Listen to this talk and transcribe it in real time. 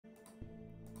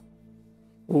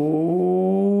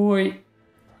Ooh,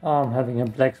 I'm having a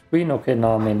black screen. Okay,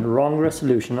 now I'm in wrong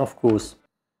resolution, of course.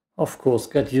 Of course,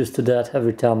 get used to that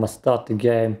every time I start the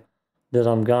game, that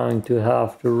I'm going to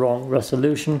have the wrong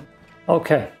resolution.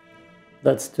 Okay,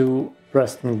 let's do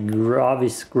Preston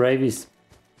Gravy's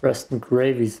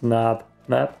map.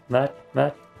 No.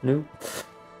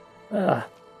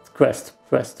 Quest.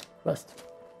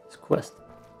 It's quest.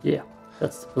 Yeah,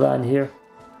 that's the plan here.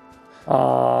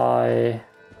 Oh,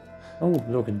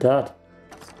 look at that.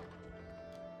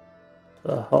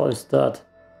 The hell is that?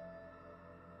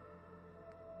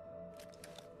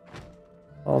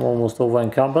 I'm almost over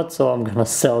encumbered, so I'm gonna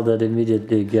sell that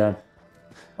immediately again.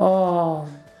 Oh,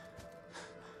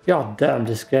 god damn,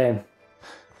 this game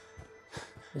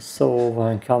is so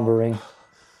over encumbering.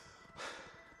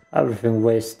 Everything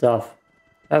wastes stuff.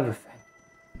 Everything.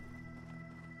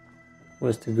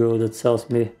 Where's the girl that sells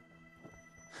me?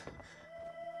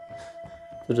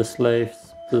 To the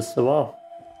slaves. To the Surival.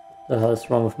 The hell is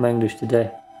wrong with my English today?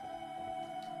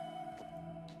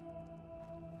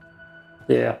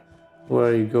 Yeah. Where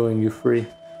are you going, you free?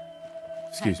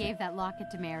 Excuse me. I gave that locket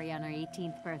to Mary on her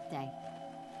 18th birthday.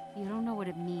 You don't know what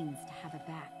it means to have it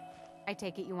back. I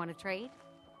take it you want to trade?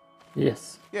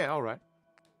 Yes. Yeah, all right.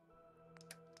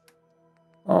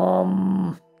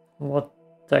 What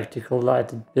tactical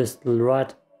lighted pistol,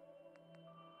 right?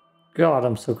 God,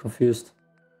 I'm so confused.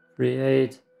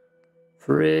 3-8.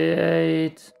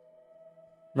 3-8.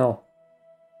 No.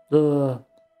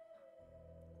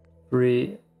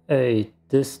 3-8.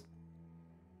 This.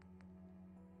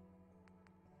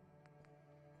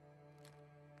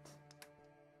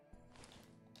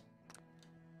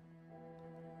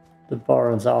 The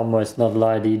Baron's armor is not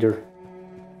light either.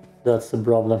 That's the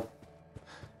problem.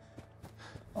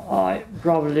 I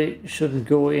probably shouldn't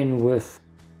go in with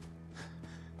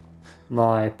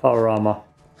my power armor,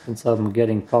 since I'm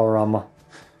getting power armor.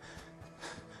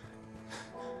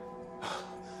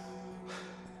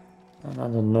 And I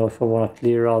don't know if I want to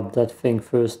clear out that thing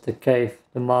first, the cave,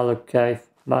 the Maluk cave.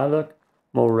 Maluk?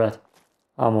 More red.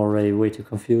 I'm already way too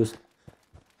confused.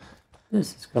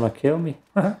 This is gonna kill me.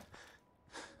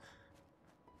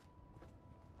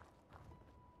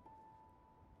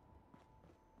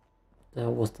 There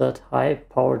was that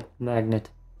high-powered magnet.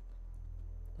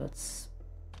 That's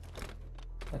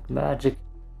like magic.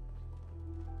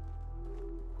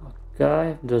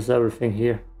 Okay, there's everything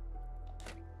here.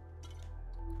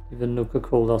 Even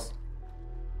Nuka-Colas.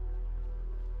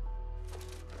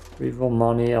 3 for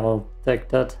money, I'll take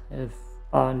that. If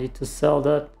I need to sell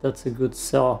that, that's a good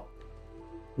sell.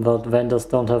 But vendors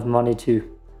don't have money too,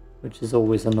 which is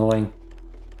always annoying.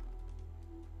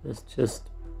 There's just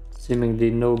seemingly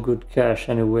no good cash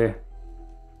anywhere.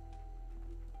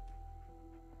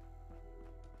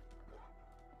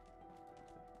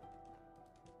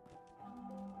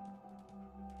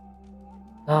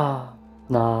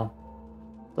 Nah.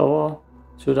 Or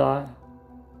should I?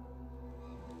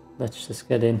 Let's just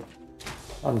get in.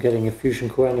 I'm getting a fusion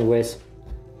core anyways.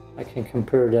 I can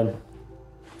compare them.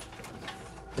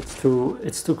 It's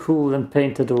too cool and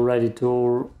painted already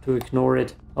to ignore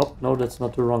it. Oh no, that's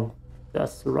not the wrong.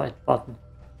 That's the right button.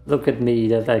 Look at me,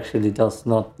 that actually does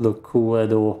not look cool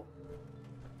at all.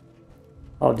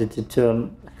 How did you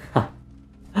turn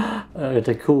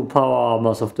the cool power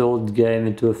armors of the old game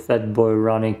into a fat boy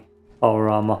running power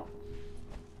armor?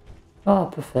 Ah,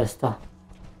 Professor.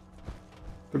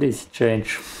 Please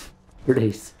change.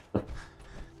 Please.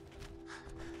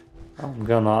 I'm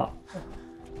gonna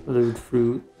loot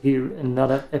through here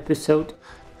another episode.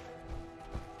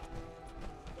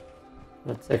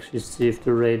 Let's actually see if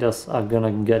the raiders are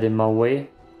gonna get in my way.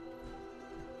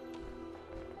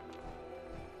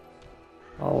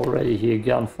 I already hear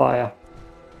gunfire.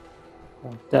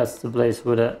 Oh, that's the place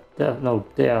where the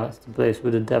there's the place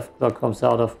where the death clock comes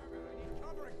out of.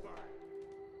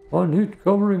 I need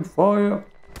covering fire.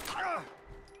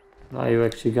 Now you're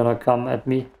actually gonna come at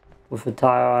me with a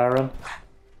tire iron.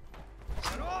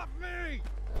 Get off me!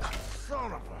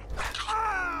 Son of a...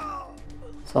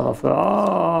 Son of a...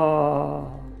 Ah!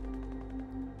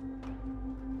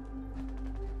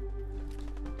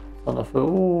 Son of a...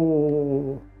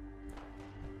 Ooh.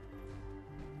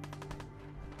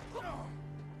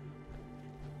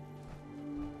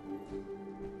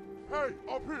 Hey,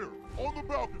 up here, on the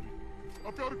balcony.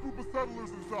 I've got a group of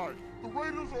settlers inside. The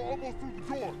raiders are almost through the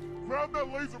door. Grab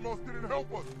that laser musket and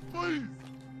help us, please!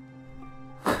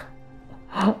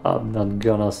 I'm not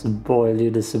gonna spoil you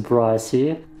the surprise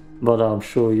here, but I'm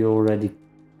sure you already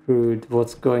heard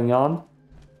what's going on.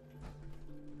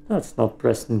 That's not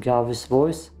Preston Garvey's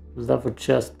voice. Leather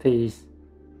chest piece.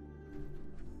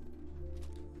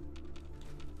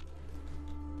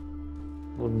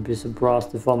 Wouldn't be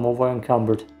surprised if I'm over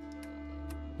encumbered.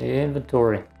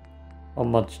 Inventory. How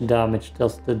much damage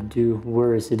does that do?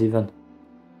 Where is it even?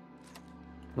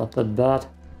 Not that bad.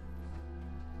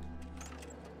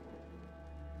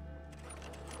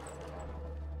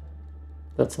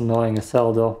 That's annoying as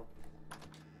hell though.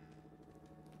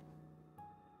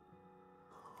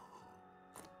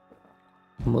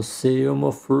 Museum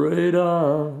of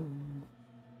Freedom.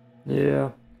 Yeah.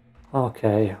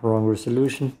 Okay, wrong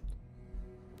resolution.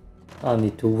 I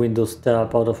need to Windows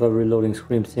tab out of every loading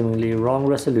screen, seemingly wrong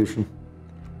resolution.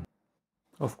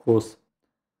 Of course.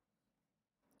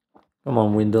 Come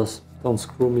on Windows, don't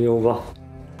screw me over.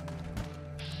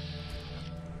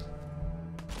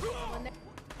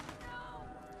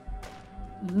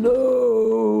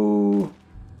 No!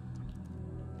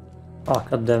 Ah,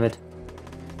 god damn it.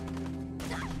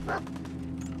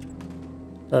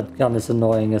 That gun is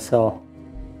annoying as hell.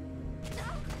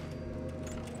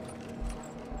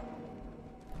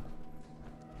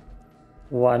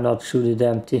 Why not shoot it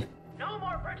empty? No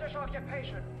more British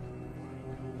occupation.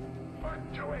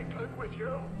 Aren't you England with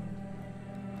you?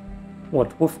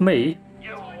 What, with me?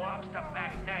 You lobster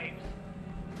back names.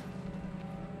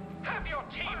 Have your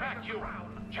tea back, you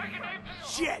chicken apes.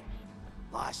 Shit!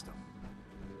 Lost him.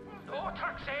 No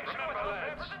taxation without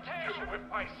representation. With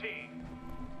my sea.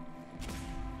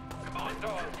 Come on,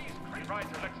 dogs. These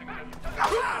right to Lexington.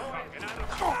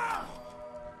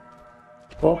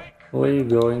 Oh, where are you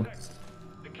going?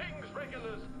 The King's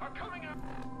regulars are coming out.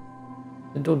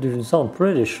 They don't even sound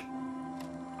British.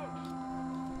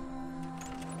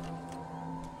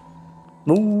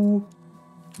 Moo!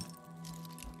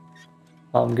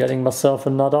 I'm getting myself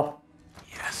another.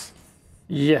 Yes.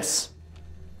 Yes!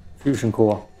 Fusion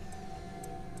core.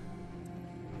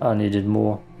 I needed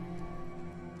more.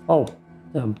 Oh,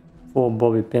 there are 4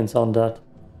 bobby pins on that.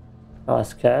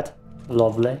 Nice cat.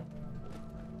 Lovely.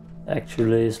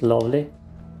 Actually, it's lovely.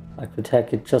 I could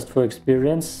hack it just for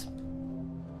experience.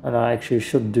 And I actually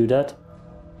should do that.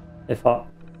 If I...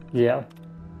 yeah.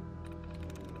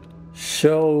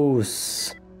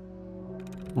 Shows.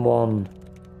 1.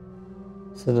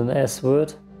 Is it an S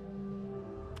word?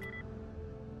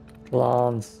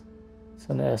 Plants. It's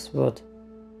an S word.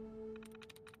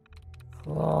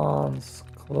 Plants.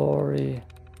 Glory.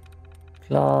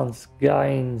 Plants.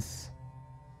 Gains.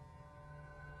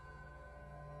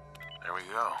 There we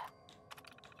go.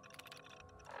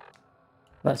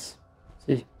 Nice.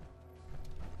 See?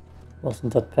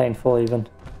 Wasn't that painful even.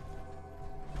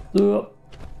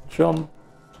 Jump.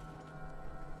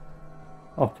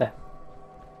 Okay.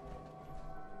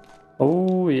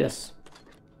 Oh yes.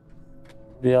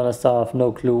 To be honest, I have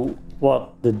no clue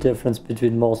what the difference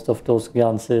between most of those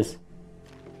guns is.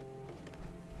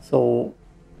 So,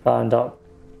 kinda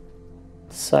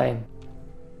the same.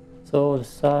 So the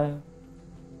same.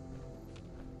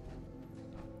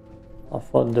 I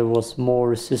thought there was more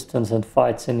resistance and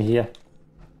fights in here.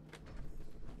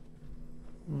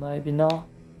 Maybe not.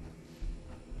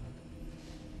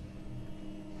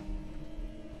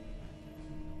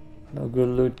 No good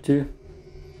loot too.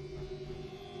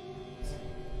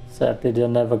 Sadly, they're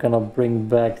never gonna bring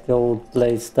back the old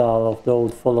playstyle of the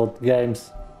old Fallout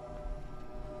games.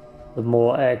 The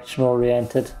more action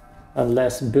oriented and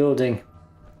less building.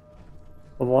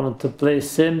 If I wanted to play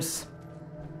Sims,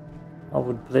 I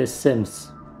would play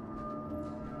Sims.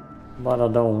 But I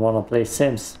don't want to play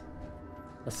Sims.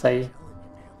 I say.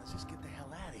 Let's just get the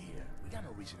hell out of here. We got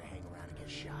no reason to hang around and get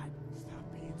shot. Stop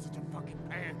being such a fucking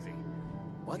pansy.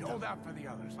 What We the? hold out for the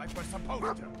others like we're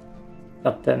supposed to.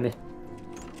 God damn it.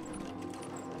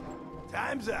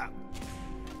 Time's up.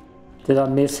 Did I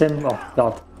miss him? Oh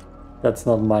god. That's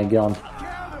not my gun.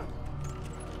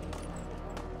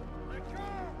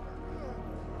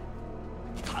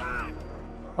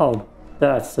 Oh,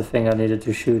 that's the thing I needed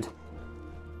to shoot.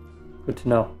 Good to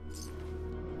know.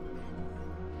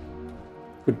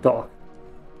 Good dog.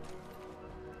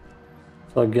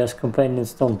 So I guess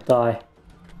companions don't die.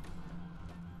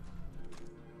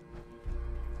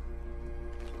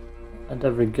 And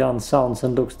every gun sounds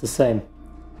and looks the same.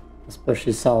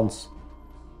 Especially sounds.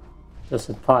 There's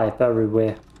a pipe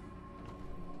everywhere.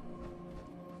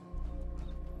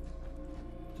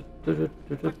 We're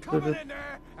coming in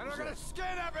there and we're gonna skin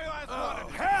every last one. Oh,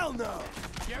 hell no!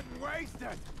 Getting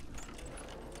wasted.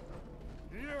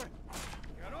 Here.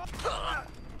 Get up.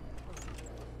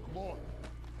 Come on.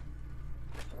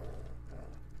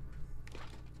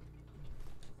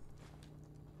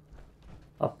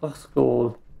 Upper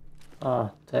school.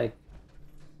 Ah, take.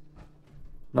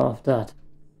 None of that.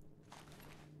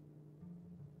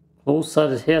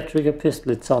 Close-sighted hair trigger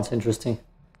pistol. It sounds interesting.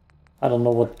 I don't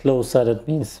know what close-sighted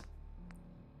means.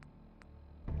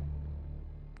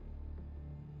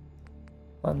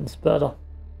 One's better.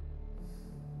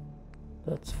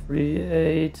 That's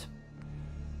 3-8.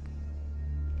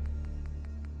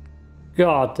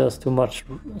 God, there's too much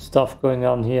stuff going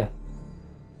on here.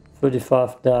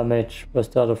 35 damage. Where's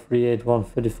the other 3-8 one?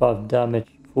 35 damage.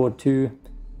 4-2.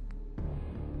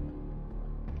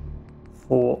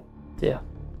 4. There.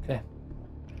 Okay.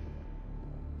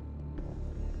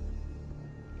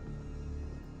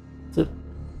 Zip.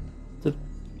 Zip.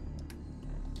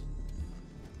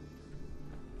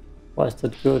 Why is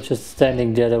that girl just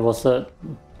standing there?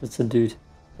 That's a dude.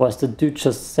 Why is the dude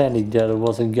just standing there? There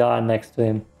was a guy next to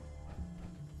him.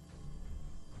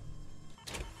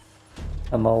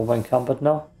 Am I over encumbered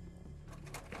now?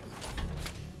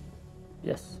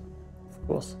 Yes, of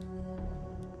course.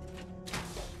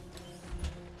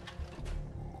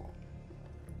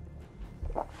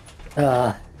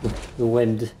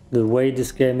 The way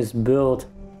this game is built,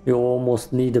 you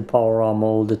almost need a power armor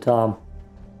all the time.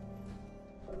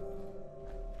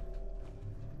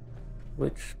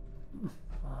 Which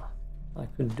I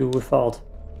could do without.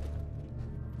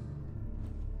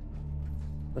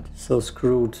 But it's so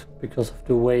screwed because of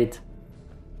the weight.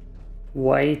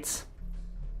 Weight.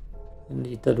 You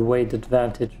need that weight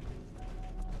advantage.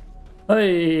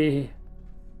 Hey!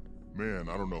 Man,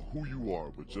 I don't know who you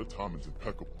are, but your timing's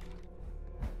impeccable.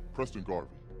 Preston Garvey,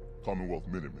 Commonwealth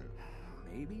Minuteman.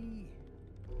 Maybe?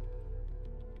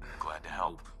 Glad to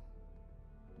help.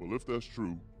 Well, if that's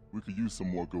true, we could use some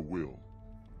more goodwill.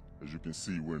 As you can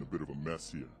see, we're in a bit of a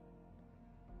mess here.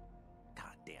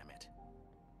 God damn it.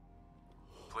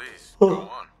 Please, go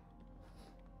on.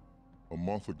 A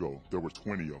month ago, there were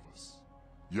 20 of us.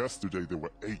 Yesterday, there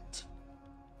were 8.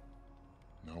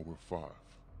 Now we're 5.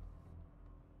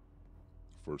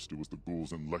 First it was the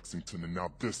ghouls in Lexington, and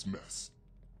now this mess.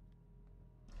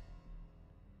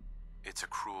 It's a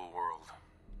cruel world.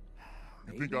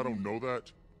 You think I don't know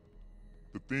that?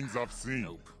 The things I've seen.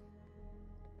 Nope.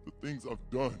 The things I've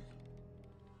done.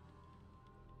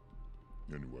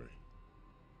 Anyway,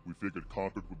 we figured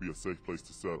Concord would be a safe place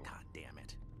to settle. God damn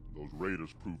it. Those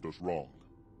raiders proved us wrong.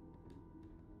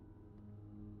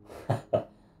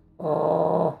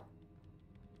 Oh.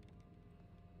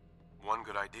 One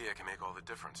good idea can make all the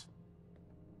difference.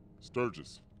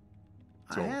 Sturgis.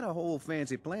 I had a whole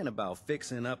fancy plan about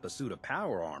fixing up a suit of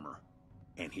power armor.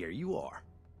 And here you are,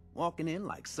 walking in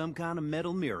like some kind of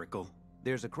metal miracle.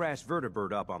 There's a crashed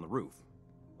vertibird up on the roof.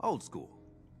 Old school,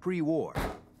 pre-war.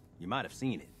 You might have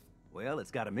seen it. Well,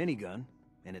 it's got a minigun,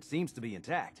 and it seems to be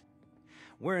intact.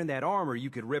 Wearing that armor, you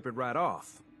could rip it right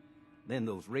off. Then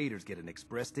those raiders get an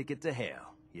express ticket to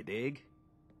hell. You dig?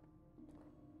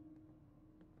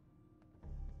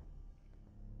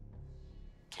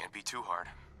 Can't be too hard.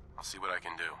 I'll see what I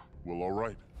can do. Well, all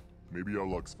right. Maybe our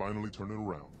luck's finally turning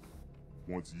around.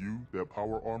 Once you, that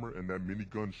power armor, and that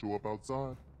minigun show up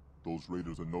outside, those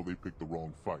raiders will know they picked the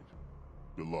wrong fight.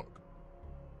 Good luck.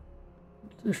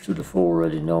 They should have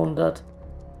already known that.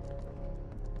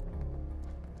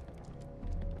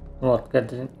 Not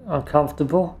getting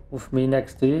uncomfortable with me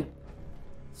next to you.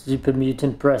 Super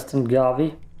Mutant Preston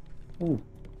Garvey. Ooh.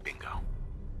 Bingo.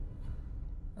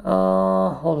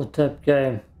 Holotape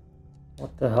game.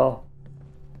 What the hell?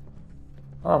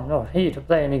 I'm not here to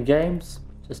play any games.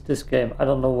 Just this game. I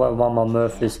don't know why Mama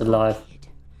Murphy's alive.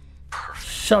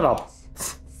 Shut up!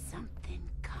 Something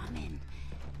coming.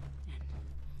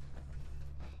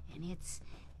 And it's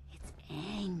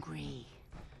angry.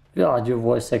 God, your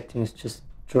voice acting is just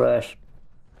trash.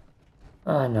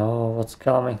 I know what's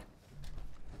coming.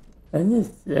 And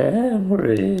it's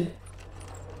angry.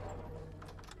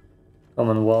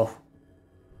 Commonwealth.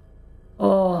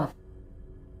 Oh.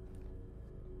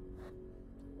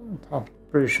 I'm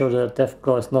pretty sure that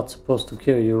Deathclaw is not supposed to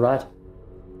kill you, right?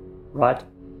 Right?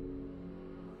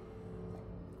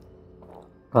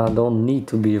 I don't need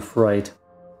to be afraid.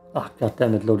 Ah, god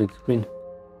damn it, loading screen.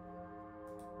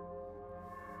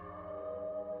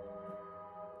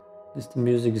 At least the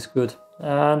music is good.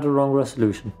 And the wrong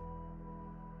resolution.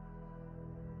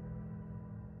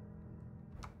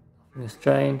 Nothing has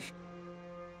changed.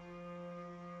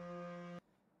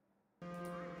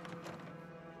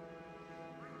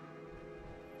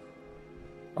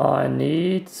 I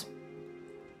need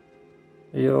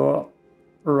your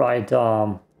right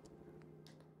arm.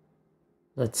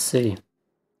 Let's see.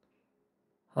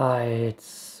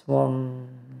 It's 1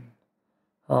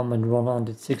 arm and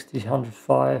 160,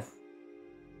 105.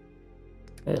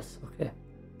 Yes, okay.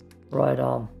 Right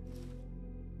arm.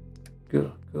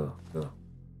 Go.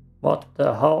 What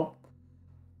the hell?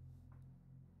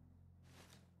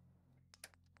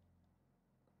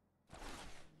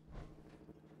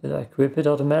 Did I equip it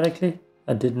automatically?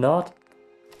 I did not.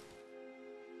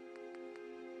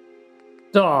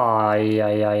 Ay,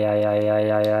 ay, ay, ay, ay,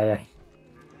 ay, ay, ay, ay.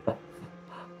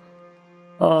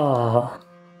 Ah.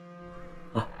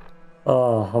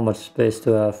 Oh, how much space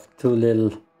to have? Too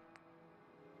little.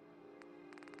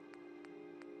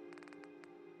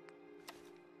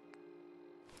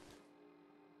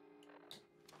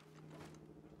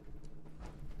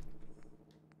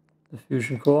 The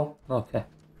fusion core? Okay.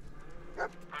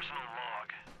 Personal log.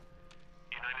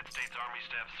 United States Army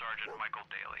Staff Sergeant Michael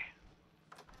Daly.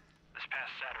 This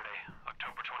past Saturday,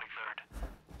 October 23rd,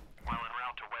 while en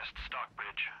route to West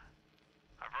Stockbridge,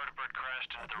 a vertibird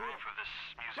crashed into the roof of this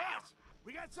museum.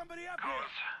 We got somebody up here.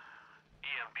 Cause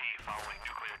EMP following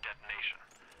nuclear detonation.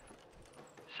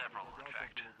 Several, in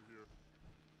fact.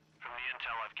 From the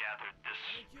intel I've gathered, this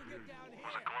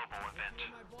was a global event.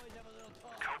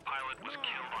 The co-pilot was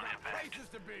killed on impact.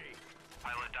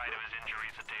 Pilot died of his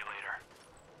injuries a day later.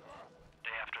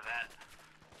 Day after that,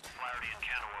 Flaherty and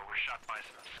Canoa were shot by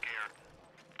some scared,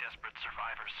 desperate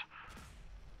survivors.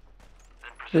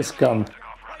 Then This gun. took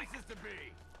off running.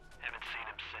 Haven't seen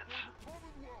him since.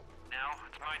 Now,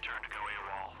 it's my turn to go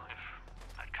AWOL, if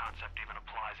that concept even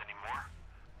applies anymore.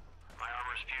 My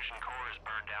armor's fusion core is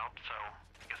burned out, so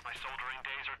I guess my soldering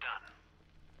days are done.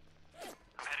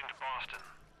 I'm heading to Boston,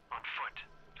 on foot,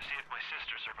 to see if my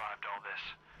sister survived all this.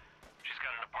 She's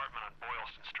got an apartment on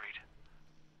Boylston Street.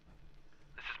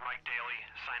 This is Mike Daly,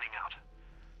 signing out.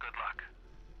 Good luck.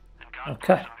 And God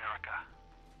Okay. bless America.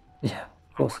 Yeah,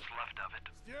 of course. What's left of it.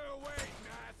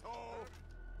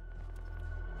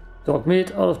 Dog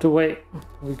meat out of the way.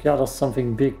 We got us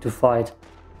something big to fight.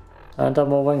 And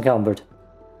I'm over encumbered.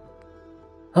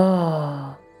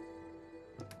 Ah.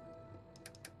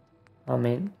 I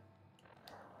mean.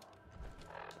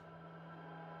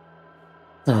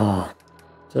 Ah.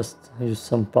 Just use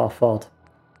some buff out.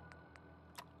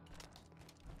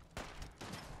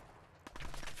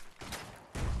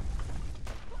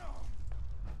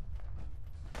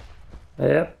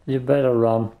 Yep, you better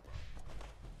run.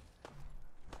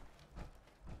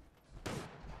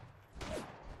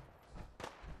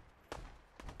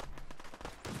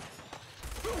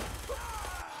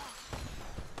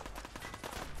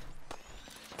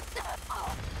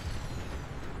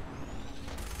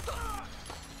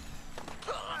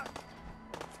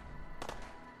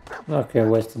 Okay,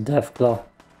 where's the death claw?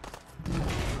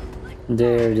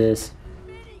 There it is.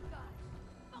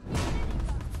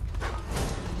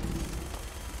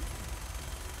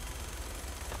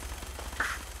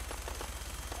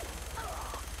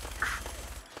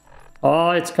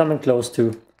 Oh, it's coming close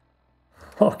too.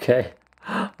 Okay.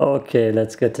 Okay,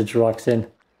 let's get the drugs in.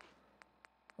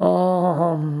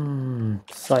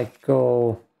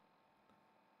 Psycho.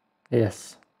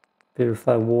 Yes.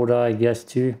 Purify water, I guess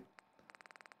too.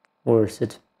 Where is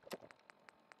it?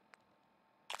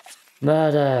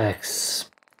 Maddox.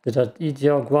 Did I eat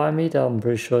your guy meat? I'm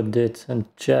pretty sure I did. And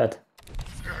Chad.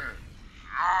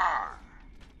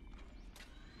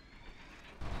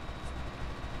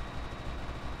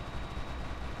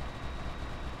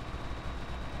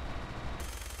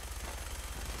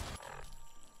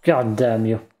 God damn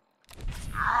you.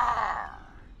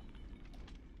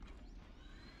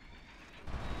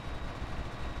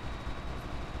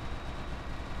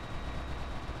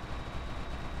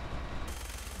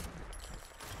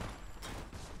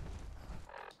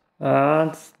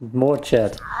 And more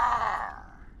chat.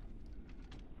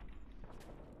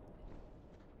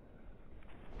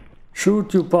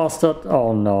 Shoot, you bastard.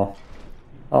 Oh no.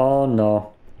 Oh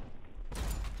no.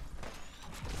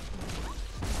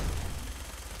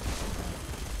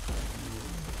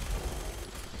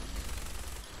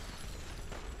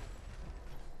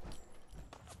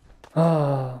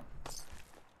 Ah.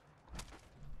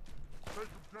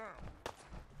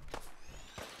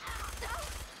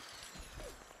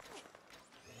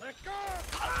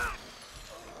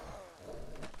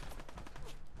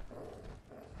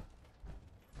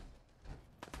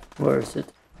 Where is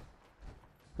it?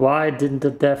 Why didn't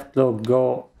the Deathclaw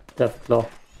go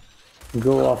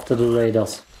after the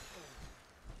raiders?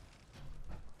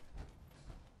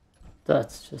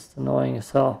 That's just annoying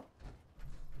as hell.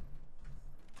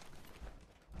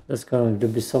 There's going to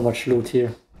be so much loot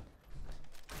here.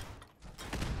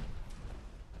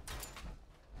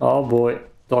 Oh boy,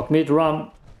 dog meat, run!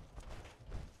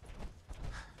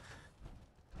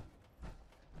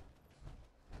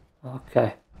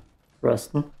 Okay,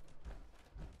 Preston.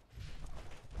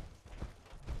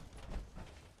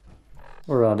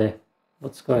 Where are they?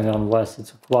 What's going on? Why is it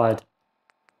so quiet?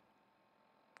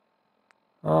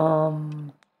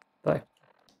 Back.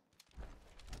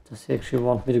 Does he actually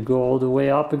want me to go all the way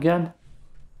up again?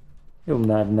 You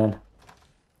madman.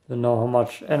 You know how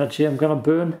much energy I'm gonna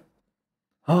burn?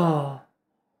 Ah,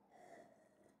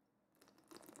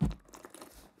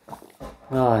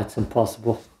 Ah, it's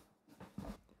impossible.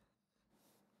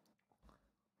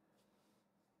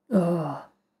 Ah,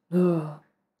 ah,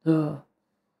 ah.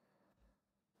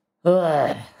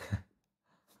 Ah.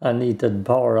 I need that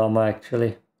power armor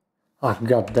actually. Ah,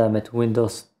 god damn it,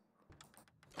 Windows.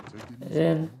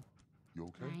 In. You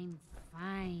okay? I'm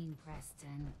fine,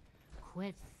 Preston.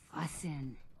 Quit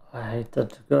fussing. I hate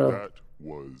that girl. That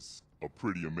was a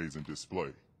pretty amazing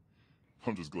display.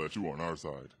 I'm just glad you're on our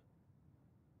side.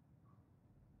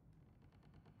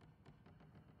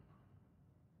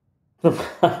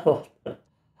 Oh.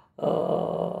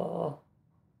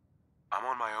 I'm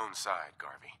on my own side,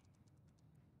 Garvey.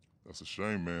 That's a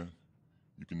shame, man.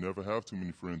 You can never have too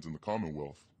many friends in the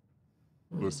Commonwealth.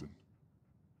 Listen,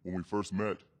 when we first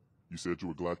met, you said you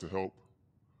were glad to help.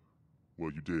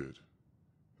 Well, you did.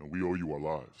 And we owe you our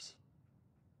lives.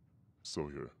 So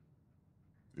here.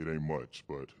 It ain't much,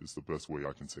 but it's the best way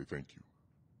I can say thank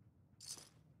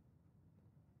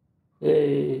you.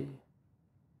 Yay.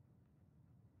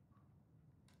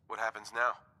 What happens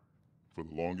now? For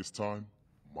the longest time,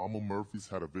 Mama Murphy's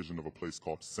had a vision of a place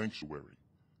called Sanctuary.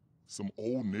 Some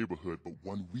old neighborhood, but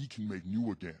one we can make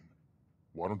new again.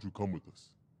 Why don't you come with us?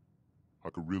 I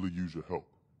could really use your help.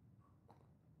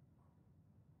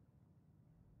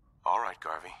 All right,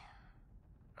 Garvey.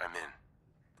 I'm in.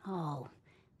 Oh,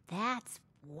 that's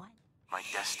what My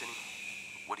destiny?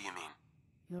 What do you mean?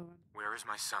 you're... Where is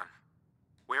my son?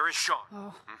 Where is Sean?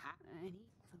 Oh,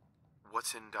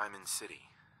 What's in Diamond City?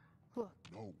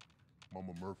 No,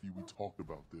 Mama Murphy, we talked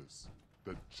about this.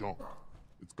 That junk.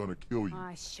 It's gonna kill you.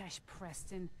 Ah, shush,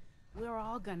 Preston. We're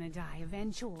all gonna die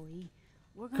eventually.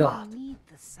 We're gonna God. need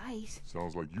the site.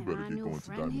 Sounds like you And better our get new going to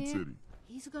friend Diamond here, City.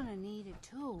 He's gonna need it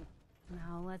too.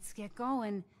 Now let's get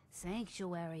going.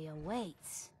 Sanctuary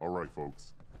awaits. All right,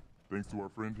 folks. Thanks to our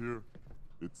friend here,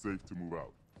 it's safe to move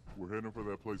out. We're heading for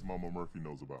that place Mama Murphy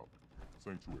knows about.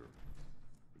 Sanctuary.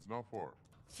 It's not far.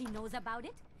 She knows about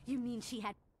it? You mean she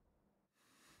had...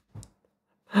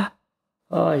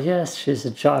 Oh yes, she's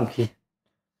a junkie.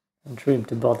 I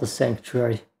dreamed about the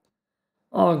sanctuary.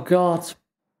 Oh god,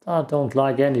 I don't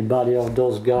like anybody of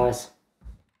those guys.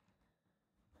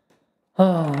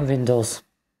 Oh, Windows.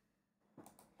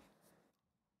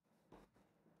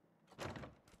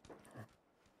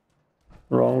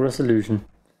 Wrong resolution.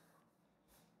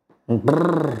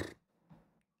 Brrr.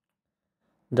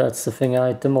 That's the thing I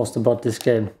hate the most about this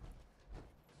game.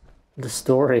 The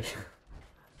story.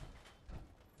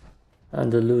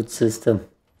 And the loot system.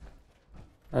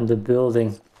 And the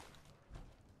building.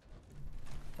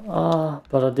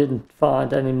 But I didn't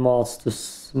find any mods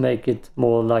to make it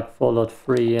more like Fallout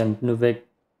 3 and New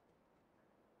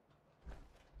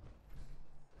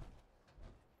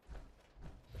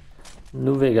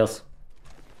Vegas.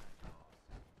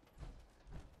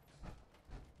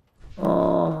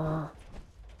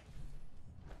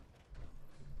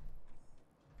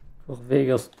 For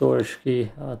Vegas storage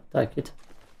key, I'll take it.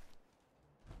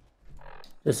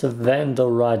 There's a vendor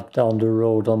right down the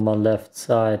road on my left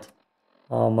side.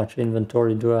 How much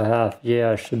inventory do I have?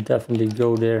 Yeah, I should definitely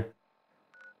go there.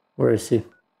 Where is he?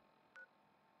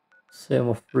 Sim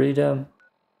of Freedom.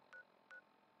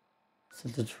 Is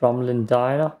it the Drumlin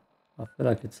Diner? I feel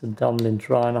like it's a Dumlin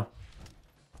Diner.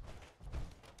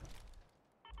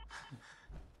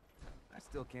 I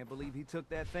still can't believe he took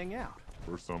that thing out.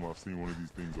 First time I've seen one of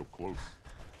these things up close.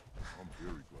 I'm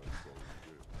very glad it's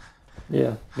already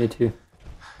dead. Yeah, me too.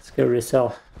 Scary as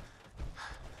hell.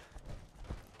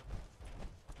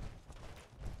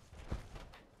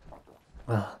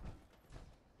 Well,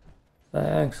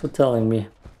 thanks for telling me.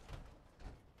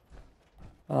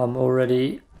 I'm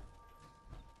already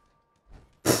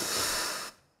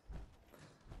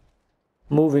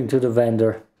moving to the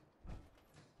vendor.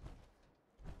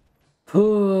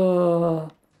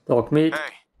 Dog meat.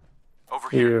 Hey, over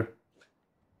here. Here.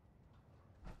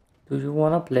 Do you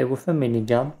wanna play with a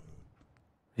minigun?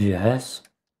 Yes.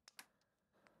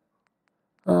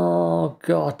 Oh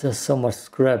god, there's so much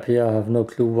scrap here. I have no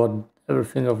clue what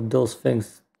everything of those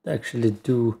things actually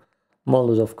do.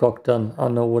 Molotov cocktail, I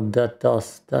know what that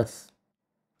does. That's...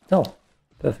 No,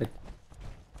 perfect.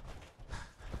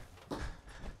 Is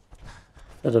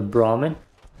that a Brahmin?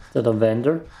 Is that a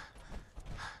vendor?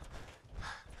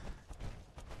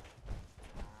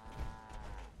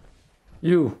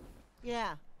 You.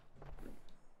 Yeah.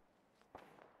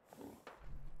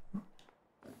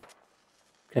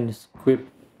 Can you squib?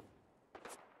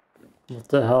 What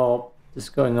the hell is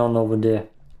going on over there?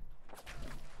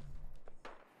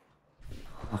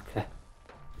 Okay.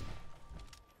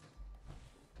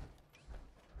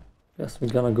 Guess we're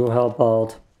gonna go help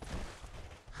out.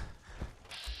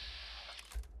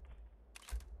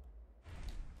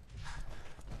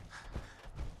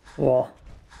 Whoa.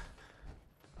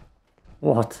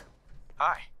 What?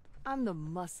 Hi. I'm the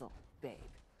muscle, babe.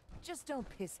 Just don't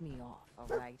piss me off,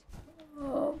 alright?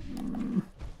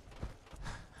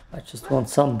 I just want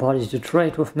somebody to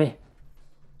trade with me.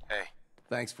 Hey.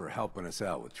 Thanks for helping us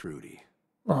out with Trudy.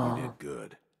 Oh, You did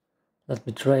good. let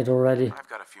me trade already. I've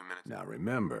got a few minutes. Now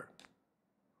remember,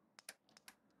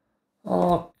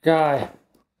 Okay.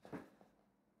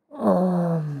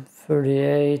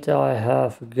 38. I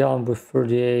have a gun with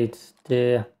 38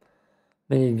 there.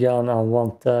 Minigun, I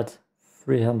want that.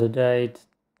 308.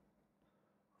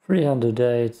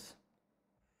 308.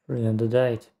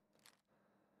 308.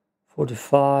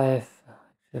 45.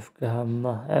 I've got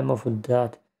ammo for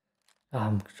that.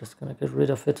 I'm just gonna get rid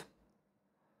of it.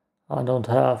 I don't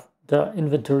have the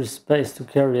inventory space to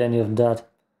carry any of that.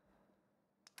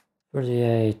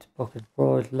 38. Pocket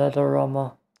broad leather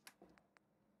armor.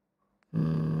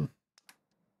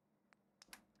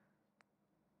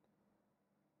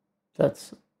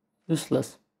 That's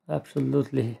useless.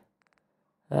 Absolutely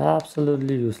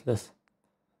useless.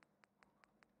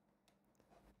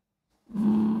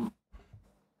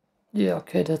 Yeah,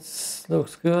 okay, that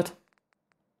looks good.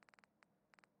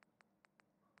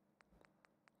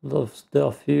 A lot of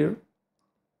stuff here.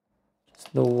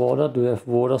 Just no water. Do you have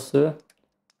water, sir?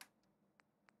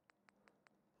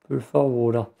 Prefer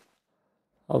water.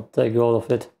 I'll take all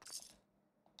of it.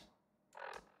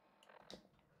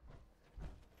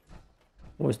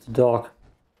 Where's the dog?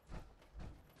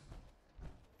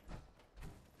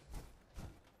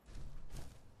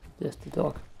 There's the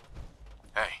dog.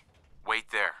 Hey, wait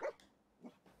there.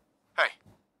 Hey.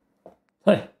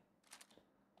 Hey.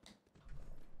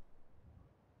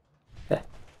 Okay.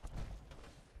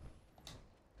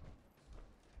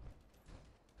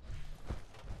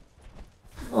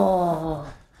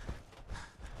 Oh.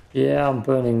 Yeah, I'm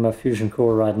burning my fusion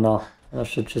core right now. I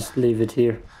should just leave it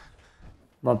here.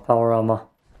 My power armor.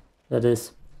 That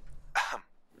is.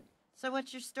 So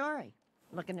what's your story?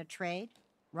 Looking to trade?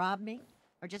 Rob me?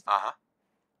 Or just Uh-huh.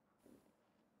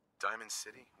 Diamond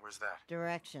City? Where's that?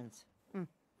 directions?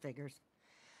 Figures.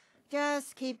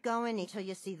 Just keep going until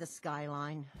you see the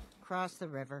skyline. Cross the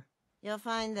river. You'll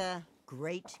find the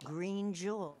Great Green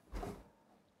Jewel.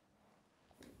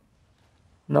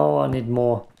 No, I need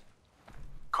more.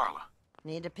 Carla.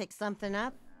 Need to pick something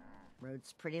up?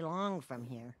 Road's pretty long from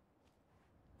here.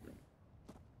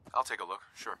 I'll take a look,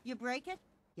 sure. You break it,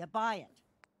 you buy it.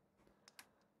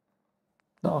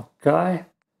 Okay.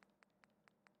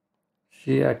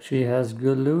 She actually has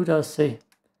good loot, I see.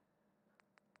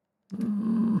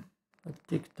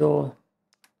 Addictor.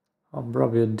 I'm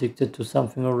probably addicted to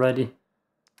something already.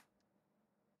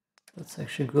 That's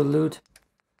actually good loot.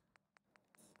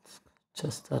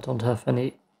 Just I don't have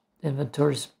any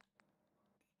inventory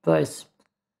space.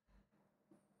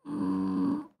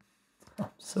 I'm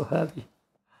so heavy.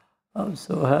 I'm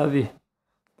so heavy.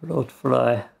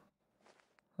 Bloatfly.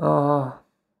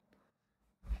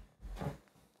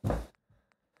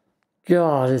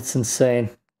 God, it's insane.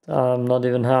 I'm not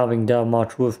even having that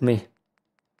much with me.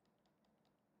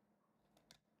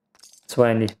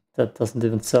 20. That doesn't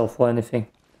even sell for anything.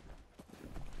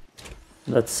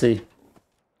 Let's see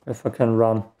if I can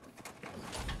run.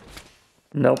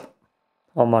 Nope.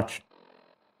 How much?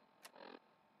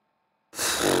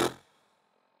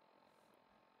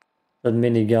 That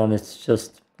minigun, it's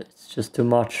just too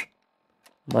much.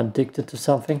 I'm addicted to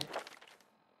something.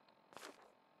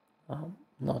 I'm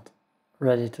not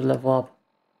ready to level up.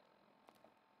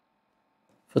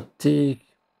 Fatigue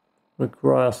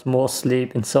requires more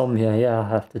sleep. Insomnia, yeah, I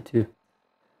have the two.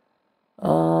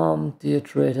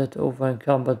 Dehydrated, over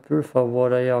encumbered, purify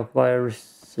water, yeah, acquire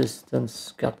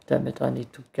resistance. God damn it, I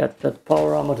need to get that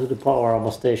power armor to the power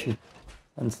armor station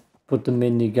and put the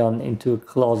minigun into a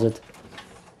closet.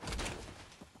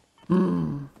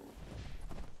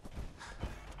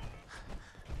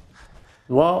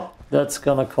 Well, that's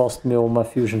gonna cost me all my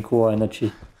fusion core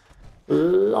energy.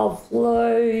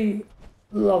 Lovely!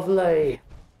 Lovely!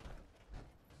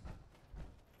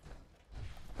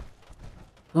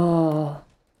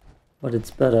 But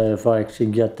it's better if I actually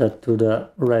get that to the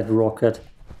red rocket.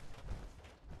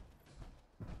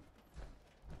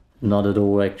 Not at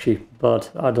all actually,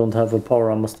 but I don't have a power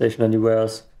armor station anywhere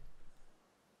else.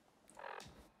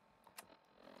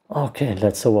 Okay,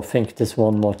 let's overthink this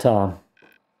one more time.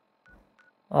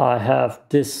 I have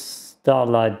this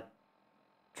Starlight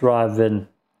drive-in.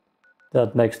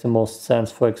 That makes the most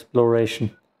sense for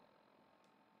exploration.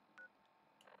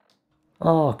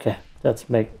 Okay, that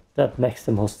makes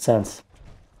the most sense.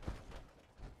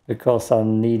 Because I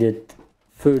need it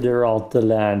further out the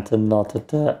land and not at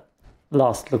the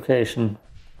last location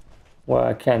where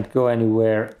I can't go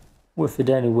anywhere with it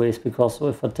anyways, because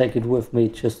if I take it with me,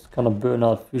 it's just gonna burn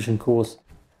out fusion cores.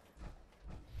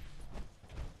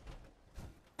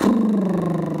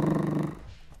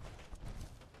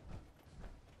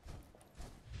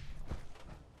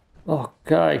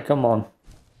 Okay, come on.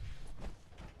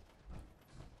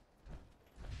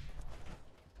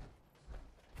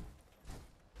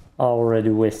 I already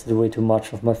wasted way too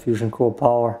much of my fusion core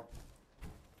power.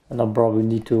 And I probably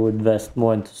need to invest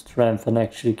more into strength and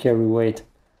actually carry weight.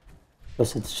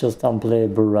 Because it's just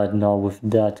unplayable right now with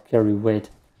that carry weight.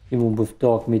 Even with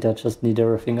dog meat, I just need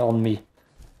everything on me.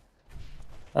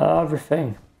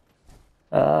 Everything.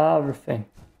 Everything.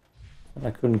 And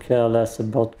I couldn't care less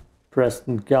about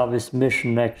Preston Garvey's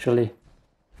mission actually.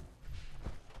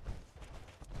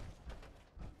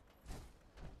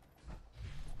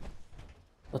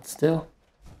 But still,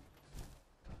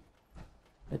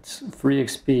 it's free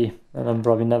XP, and I'm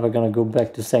probably never gonna go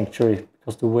back to Sanctuary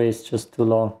because the way is just too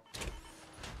long.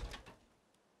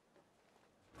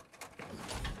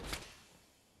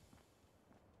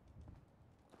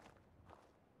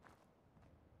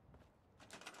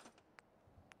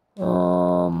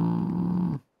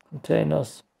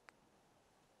 Containers.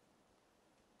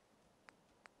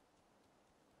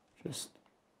 Just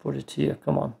put it here.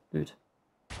 Come on, dude.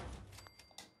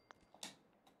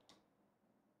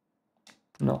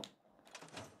 No.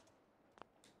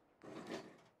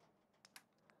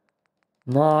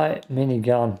 My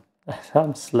minigun.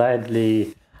 I'm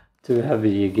slightly too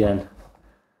heavy again.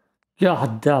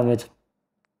 God damn it.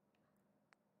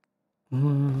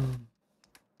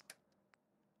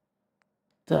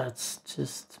 That's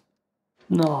just...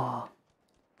 No.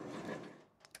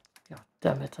 God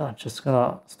damn it. I'm just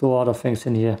gonna store other things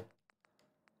in here.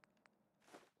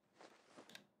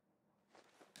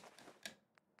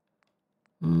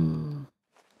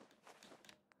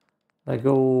 Like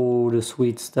all the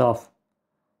sweet stuff.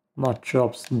 My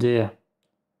job's there.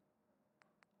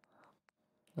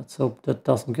 Let's hope that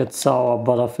doesn't get sour,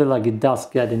 but I feel like it does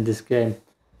get in this game.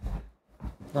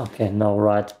 Okay, no,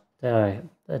 right. There,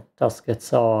 that does get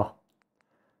sour.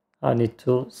 I need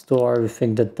to store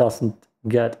everything that doesn't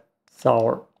get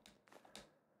sour.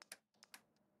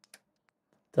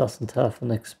 Doesn't have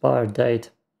an expire date.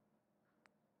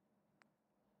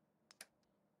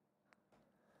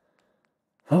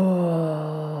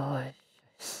 Oh,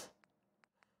 yes.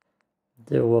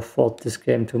 They overthought this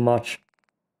game too much.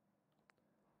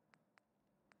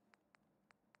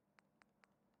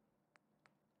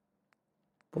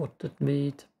 Potted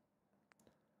meat.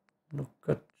 Look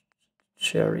at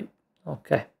cherry.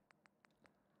 Okay.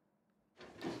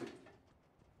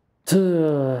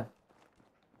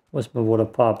 Where's my water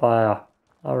pipe? I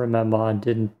remember I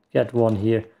didn't get one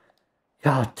here.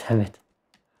 God damn it.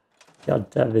 God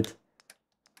damn it.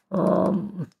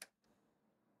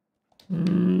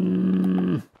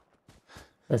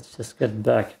 Let's just get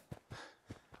back.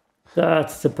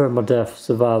 That's the permadeath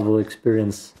survival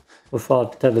experience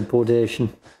without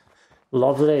teleportation.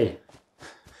 Lovely.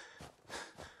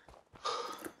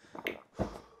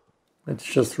 It's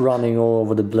just running all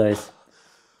over the place.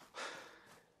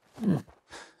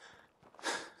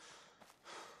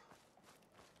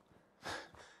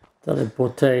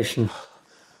 Teleportation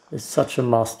is such a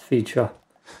must feature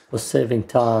for saving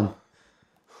time.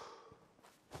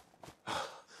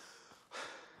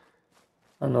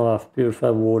 I know I have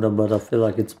purified water, but I feel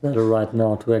like it's better right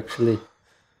now to actually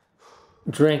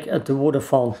drink at the water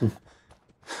fountain.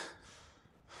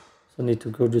 So I need to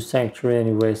go to Sanctuary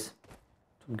anyways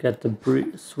to get the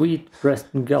sweet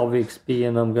Preston Garvey XP,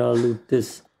 and I'm gonna loot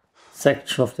this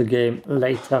section of the game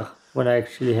later when I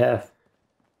actually have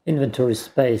inventory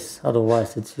space,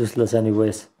 otherwise it's useless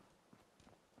anyways.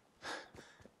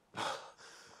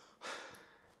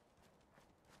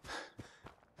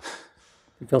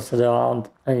 Because there aren't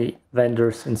any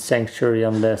vendors in Sanctuary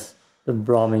unless the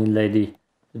Brahmin lady,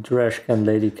 the trash can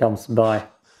lady comes by.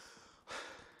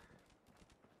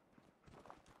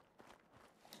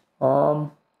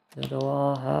 Do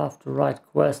I have the right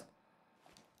quest?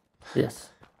 Yes.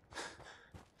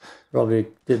 Probably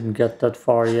didn't get that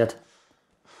far yet.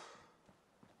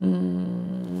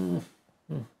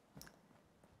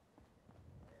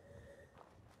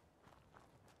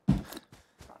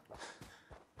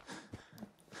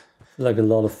 Like a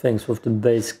lot of things with the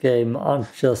base game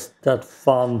aren't just that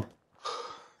fun,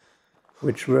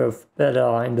 which were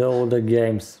better in the older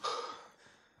games.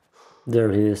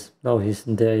 There he is. No, he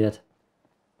isn't there yet.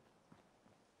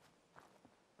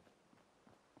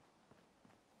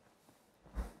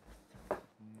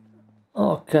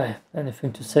 Okay,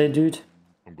 anything to say, dude?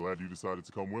 I'm glad you decided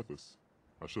to come with us.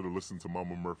 I should have listened to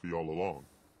Mama Murphy all along.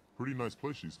 Pretty nice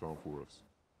place she's found for us.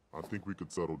 I think we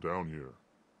could settle down here.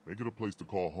 Make it a place to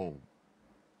call home.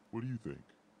 What do you think?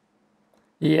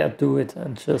 Yeah, do it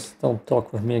and just don't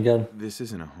talk with me again. This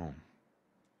isn't a home.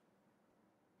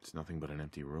 It's nothing but an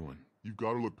empty ruin. You've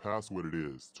got to look past what it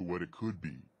is to what it could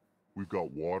be. We've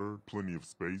got water, plenty of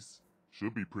space.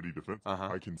 Should be pretty defensive.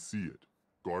 I can see it.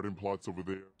 Garden plots over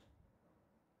there.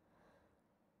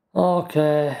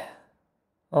 Okay.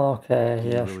 Okay,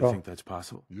 yeah, You really sure. think that's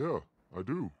possible? Yeah, I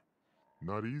do.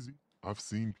 Not easy. I've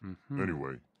seen...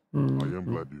 Anyway, I Mm-hmm. am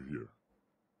glad you're here.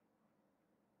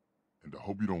 And I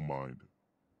hope you don't mind.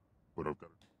 But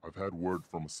I've had word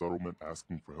from a settlement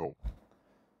asking for help.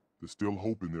 There's still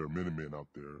hope in there are Minutemen out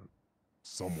there.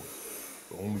 Somewhere.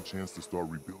 The only chance to start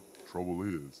rebuilding. Trouble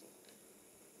is...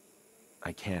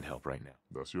 I can't help right now.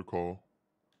 That's your call.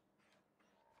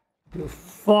 You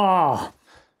far.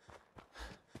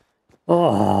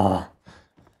 Oh.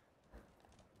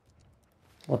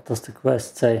 What does the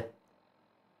quest say?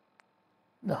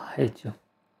 I hate you.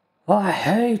 I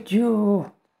hate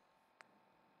you.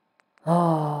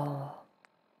 Ah.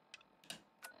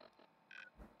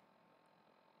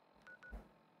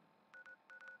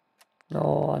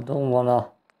 No, I don't wanna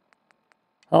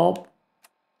help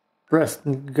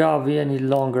Preston Garvey any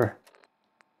longer.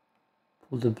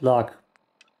 Pull the plug.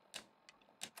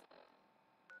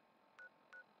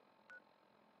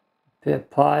 Repair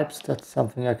pipes, that's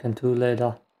something I can do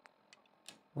later.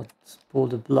 Let's pull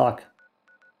the plug.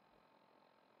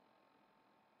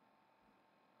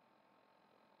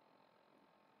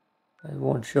 It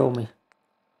won't show me.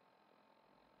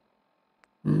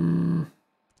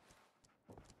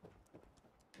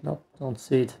 Nope, don't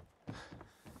see it.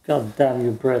 God damn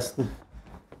you, Preston.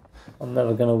 I'm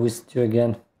never gonna visit you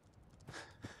again.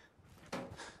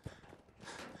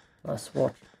 Nice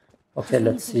watch. Okay,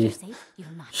 let's see.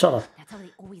 Shut up. That's how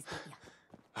they always get you.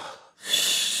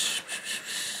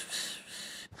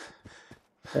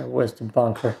 Yeah, where's the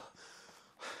bunker?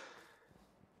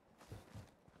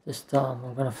 This time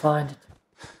I'm gonna find it.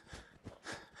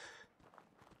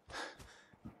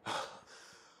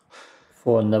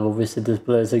 Before I never visit this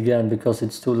place again because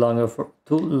it's too long of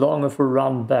a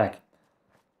run back.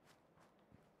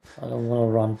 I don't want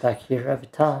to run back here every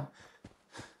time.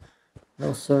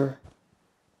 No, sir.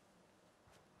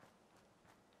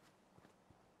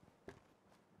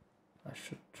 I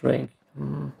should drink.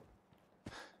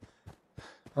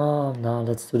 Oh no,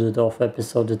 let's do the off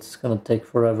episode. It's gonna take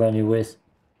forever anyways.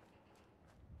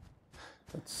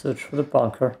 Let's search for the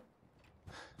bunker.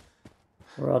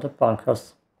 Where are the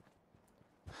bunkers?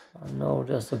 I know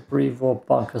there's a pre-war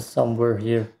bunker somewhere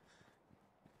here.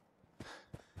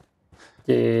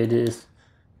 There it is.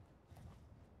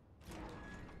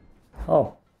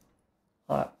 Oh,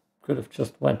 I could have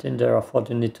just went in there. I thought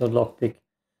you need to lockpick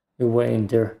your way in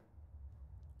there.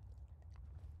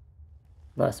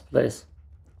 Nice place.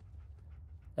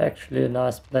 Actually a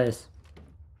nice place.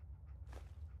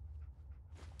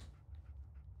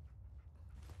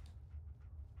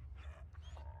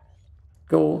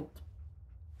 Gold.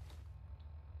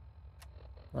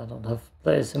 I don't have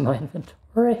place in my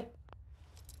inventory.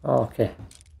 Okay.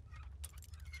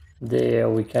 There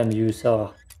we can use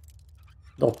our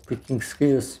lockpicking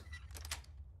skills.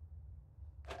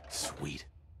 Sweet.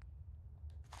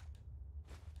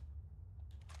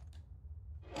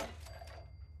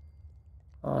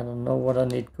 I don't know what I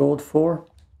need gold for.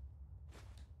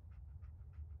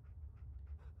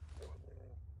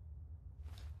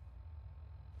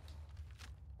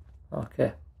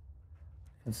 Okay. I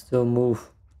can still move.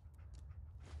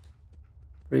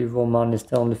 Pre-war is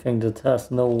the only thing that has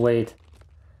no weight.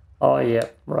 Oh yeah,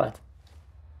 right.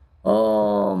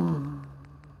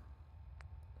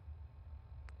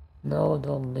 No,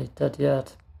 don't need that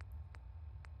yet.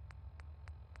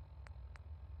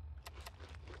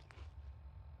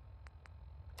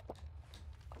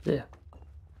 Yeah.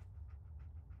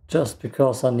 Just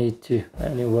because I need to,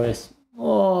 anyways.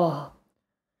 Oh.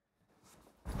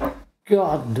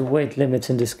 God, the weight limits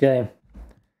in this game.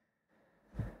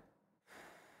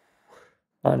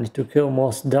 I need to kill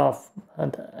more stuff,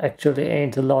 and actually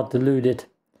ain't a lot to loot it.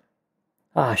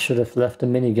 I should have left the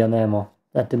minigun ammo,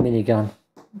 not the minigun.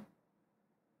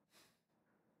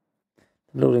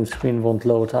 The loading screen won't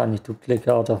load, I need to click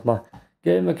out of my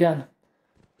game again.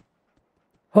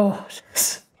 Oh,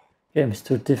 this game is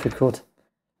too difficult.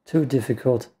 Too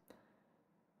difficult.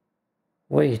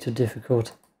 Way too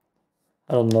difficult.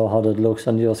 I don't know how that looks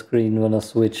on your screen when I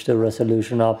switch the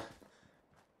resolution up.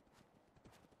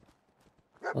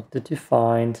 What did you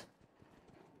find?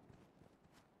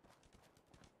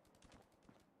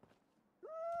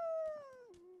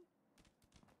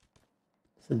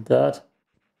 Is it that?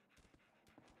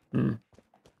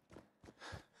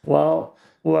 Well.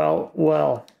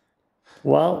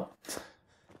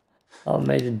 I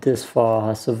made it this far.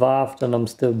 I survived and I'm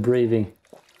still breathing.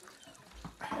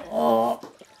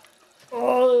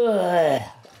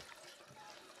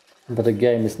 But the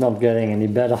game is not getting any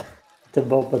better at the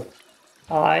moment.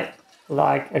 I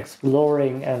like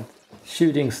exploring and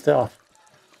shooting stuff.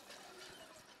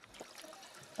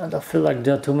 And I feel like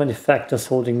there are too many factors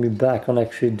holding me back on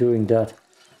actually doing that.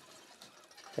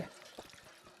 Okay.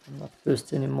 I'm not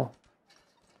thirsty anymore.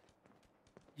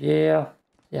 Yeah,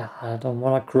 I don't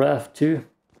want to craft too.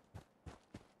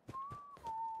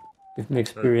 Give me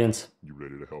experience. Hey, you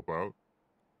ready to help out?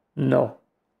 No.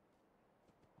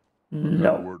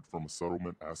 Got a word from a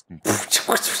settlement asking for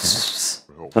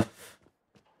help.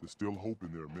 There's still hope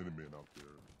in there, Minutemen out there.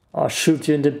 I'll shoot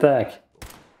you in the back.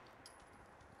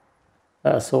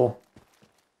 Asshole.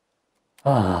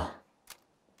 I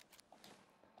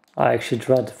actually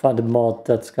tried to find a mod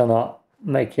that's gonna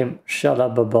make him shut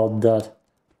up about that.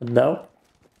 But no.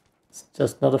 It's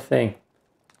just not a thing.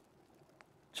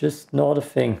 Just not a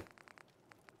thing.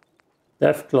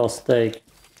 Deathclaw steak.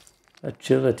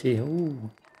 Agility.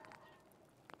 Ooh.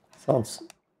 Sounds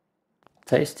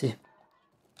tasty.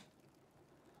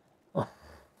 Oh.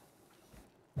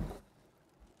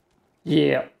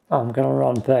 Yeah, I'm gonna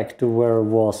run back to where it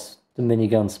was, the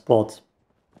minigun spot.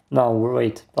 Now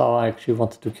wait, I actually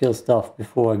wanted to kill stuff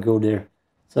before I go there.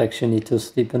 So I actually need to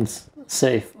sleep and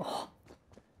save. Oh.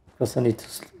 Because I need to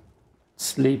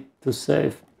sleep to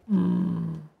save.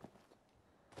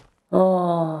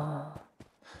 Oh.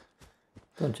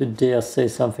 Don't you dare say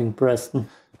something, Preston.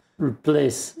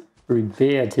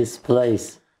 Repair this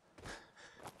place.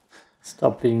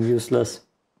 Stop being useless.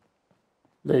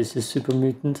 Lazy super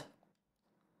mutant.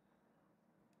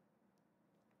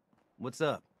 What's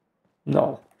up?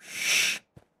 No. Shh.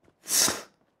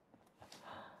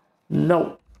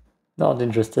 No. Not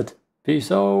interested.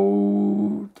 Peace out.